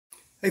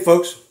Hey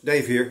folks,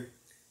 Dave here.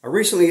 I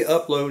recently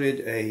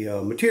uploaded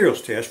a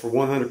materials test for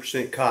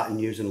 100% cotton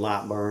using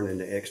Lightburn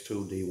and the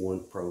Xtool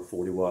D1 Pro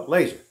 40 watt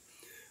laser.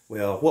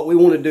 Well, what we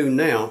want to do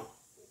now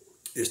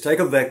is take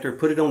a vector,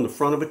 put it on the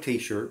front of a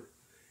t-shirt,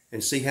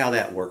 and see how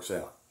that works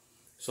out.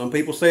 Some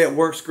people say it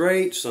works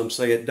great, some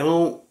say it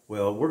don't.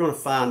 Well, we're going to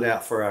find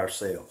out for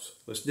ourselves.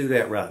 Let's do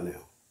that right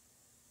now.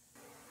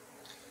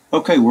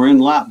 Okay, we're in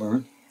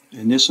Lightburn,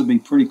 and this will be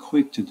pretty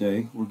quick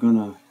today. We're going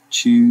to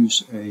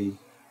choose a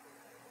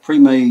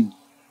pre-made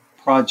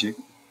project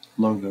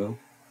logo.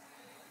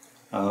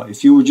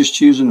 If you were just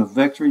choosing a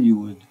vector,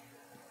 you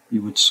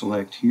would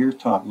select here,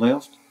 top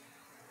left.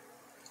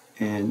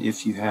 And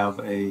if you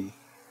have a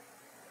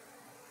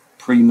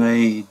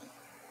pre-made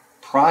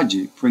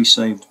project,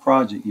 pre-saved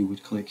project, you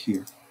would click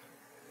here.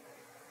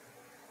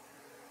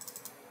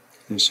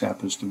 This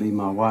happens to be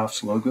my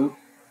wife's logo.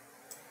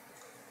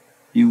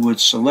 You would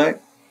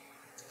select,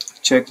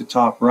 check the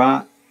top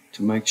right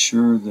to make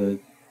sure that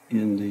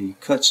in the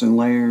cuts and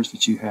layers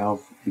that you have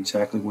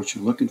exactly what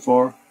you're looking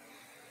for.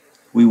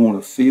 We want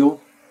a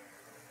fill,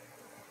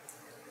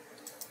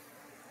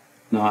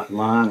 not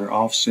line or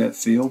offset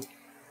fill.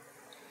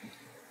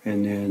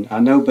 And then I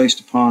know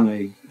based upon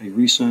a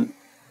recent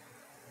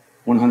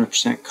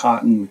 100%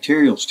 cotton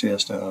materials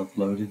test I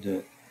uploaded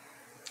that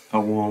I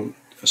want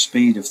a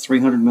speed of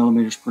 300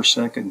 millimeters per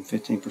second and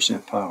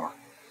 15% power.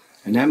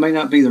 And that may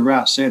not be the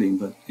right setting,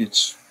 but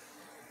it's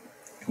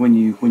when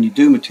you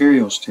do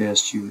materials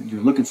tests,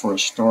 you're looking for a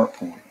start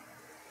point.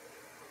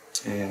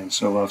 And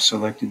so I've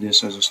selected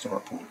this as a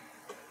start point.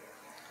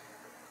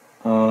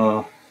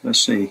 Let's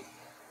see.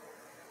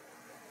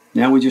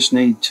 Now we just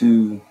need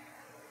to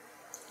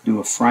do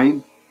a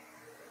frame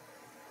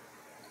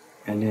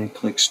and then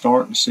click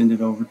start and send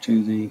it over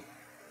to the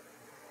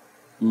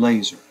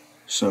laser.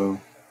 So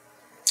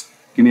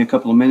give me a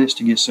couple of minutes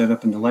to get set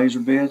up in the laser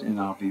bed and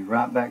I'll be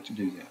right back to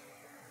do that.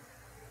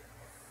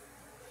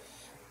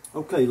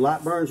 Okay,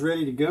 Lightburn's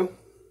ready to go.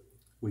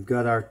 We've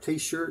got our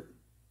t-shirt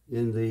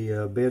in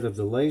the bed of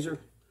the laser.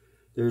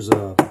 There's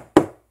a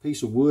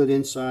piece of wood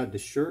inside the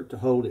shirt to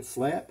hold it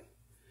flat.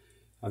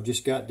 I've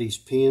just got these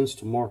pins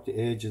to mark the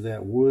edge of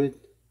that wood.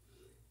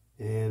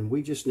 And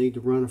we just need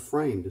to run a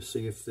frame to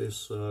see if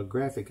this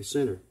graphic is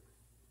centered.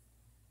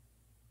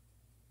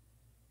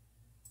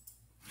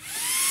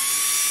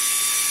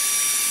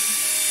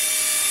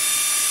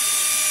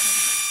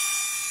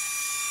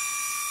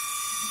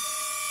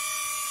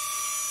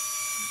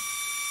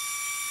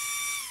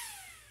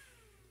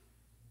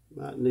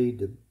 Might need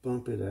to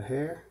bump it a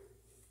hair.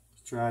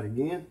 Let's try it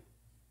again.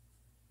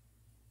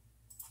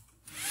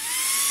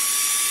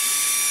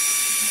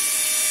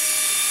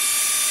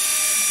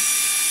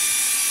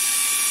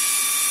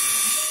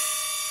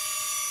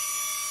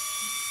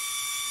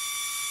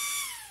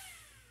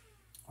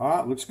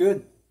 Alright, looks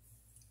good.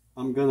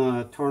 I'm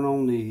gonna turn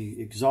on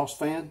the exhaust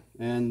fan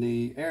and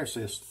the air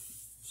assist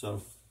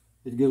so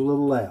it'll get a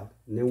little loud.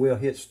 And then we'll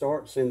hit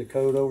start, send the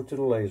code over to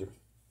the laser.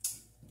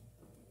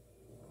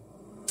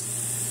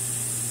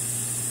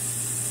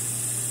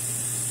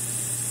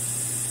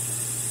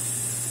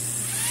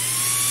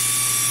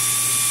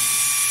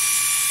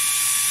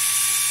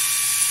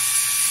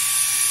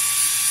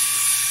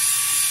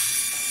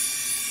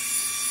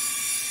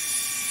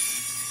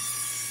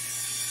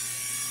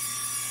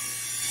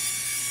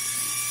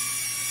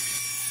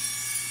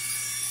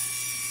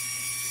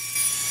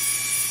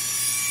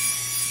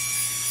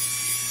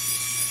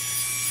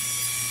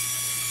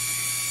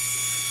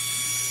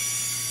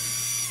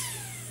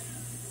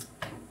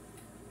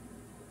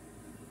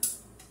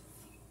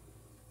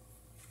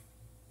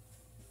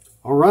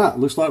 All right,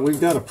 looks like we've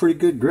got a pretty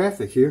good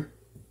graphic here.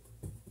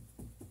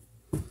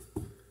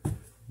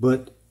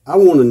 But I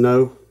want to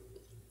know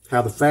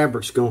how the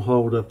fabric's going to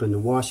hold up in the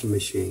washing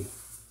machine.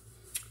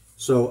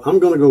 So I'm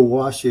going to go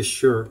wash this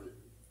shirt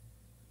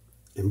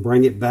and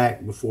bring it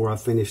back before I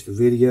finish the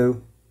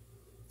video.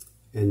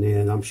 And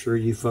then I'm sure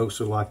you folks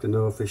would like to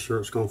know if this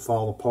shirt's going to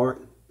fall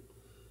apart.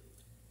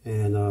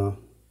 And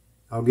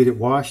I'll get it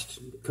washed,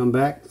 come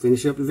back,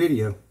 finish up the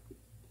video.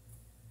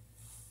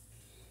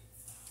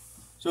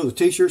 So the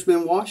t-shirt's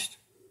been washed,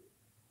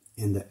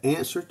 and the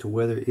answer to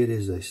whether it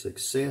is a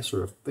success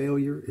or a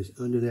failure is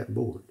under that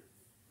board.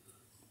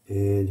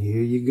 And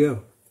here you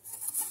go.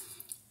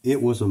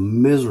 It was a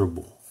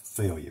miserable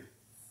failure.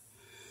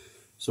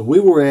 So we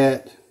were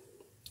at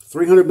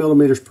 300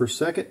 millimeters per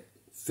second,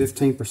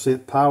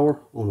 15%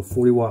 power on a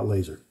 40 watt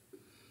laser.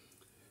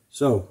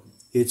 So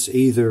it's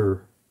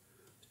either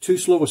too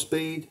slow a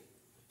speed,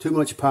 too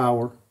much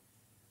power,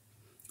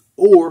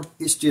 or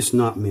it's just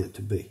not meant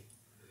to be.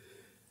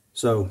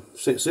 So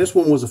since this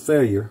one was a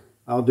failure,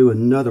 I'll do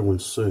another one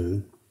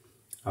soon.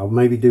 I'll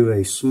maybe do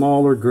a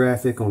smaller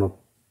graphic on a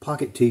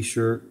pocket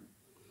t-shirt,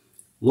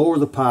 lower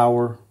the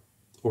power,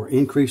 or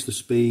increase the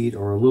speed,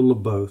 or a little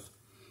of both.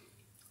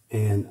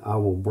 And I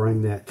will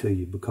bring that to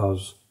you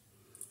because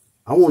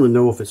I want to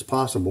know if it's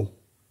possible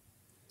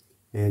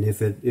and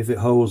if it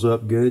holds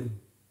up good.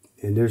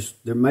 And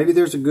maybe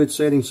there's a good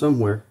setting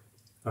somewhere.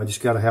 I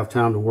just got to have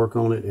time to work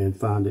on it and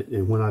find it.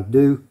 And when I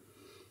do,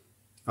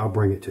 I'll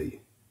bring it to you.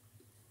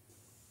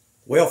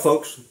 Well,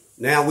 folks,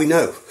 now we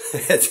know.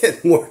 That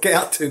didn't work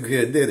out too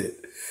good, did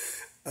it?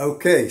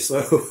 Okay,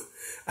 so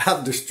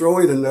I've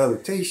destroyed another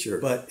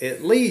t-shirt, but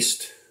at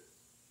least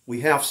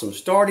we have some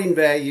starting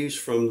values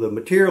from the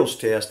materials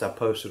test I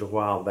posted a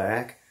while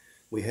back.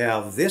 We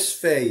have this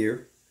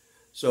failure.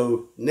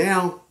 So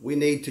now we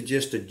need to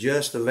just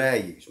adjust the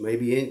values.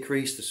 Maybe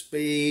increase the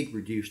speed,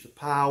 reduce the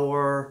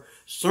power.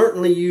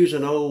 Certainly use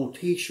an old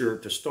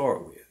t-shirt to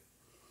start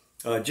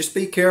with. Just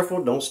be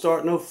careful. Don't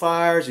start no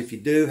fires. If you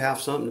do, have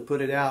something to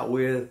put it out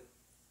with.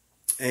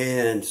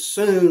 And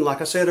soon,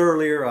 like I said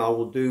earlier, I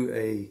will do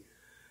a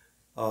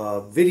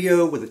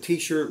video with a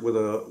t-shirt with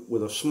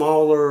a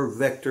smaller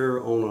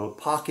vector on a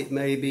pocket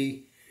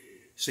maybe.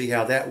 See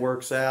how that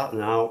works out.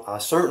 And I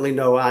certainly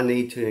know I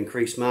need to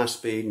increase my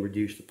speed and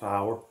reduce the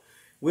power.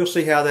 We'll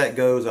see how that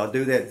goes. I'll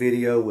do that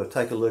video. We'll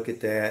take a look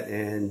at that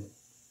and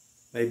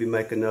maybe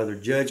make another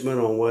judgment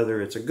on whether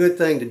it's a good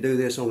thing to do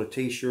this on a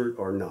t-shirt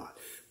or not.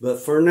 But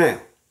for now,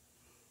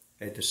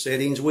 at the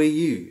settings we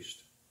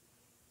used,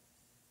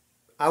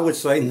 I would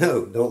say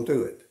no, don't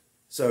do it.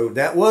 So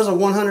that was a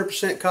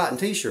 100% cotton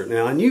t-shirt.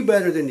 Now, I knew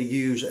better than to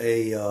use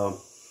a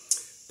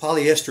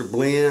polyester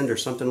blend or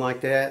something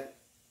like that.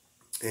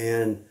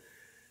 And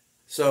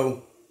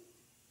so,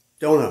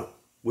 don't know.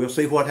 We'll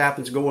see what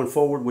happens going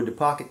forward with the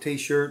pocket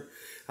t-shirt.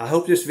 I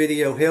hope this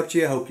video helped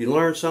you. I hope you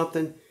learned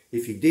something.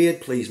 If you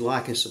did, please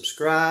like and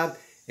subscribe.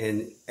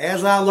 And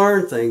as I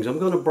learn things, I'm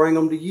going to bring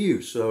them to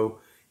you. So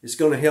it's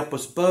going to help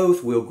us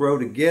both. We'll grow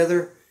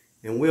together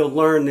and we'll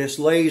learn this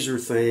laser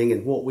thing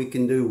and what we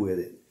can do with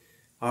it.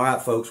 All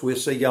right, folks, we'll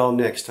see y'all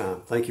next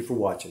time. Thank you for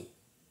watching.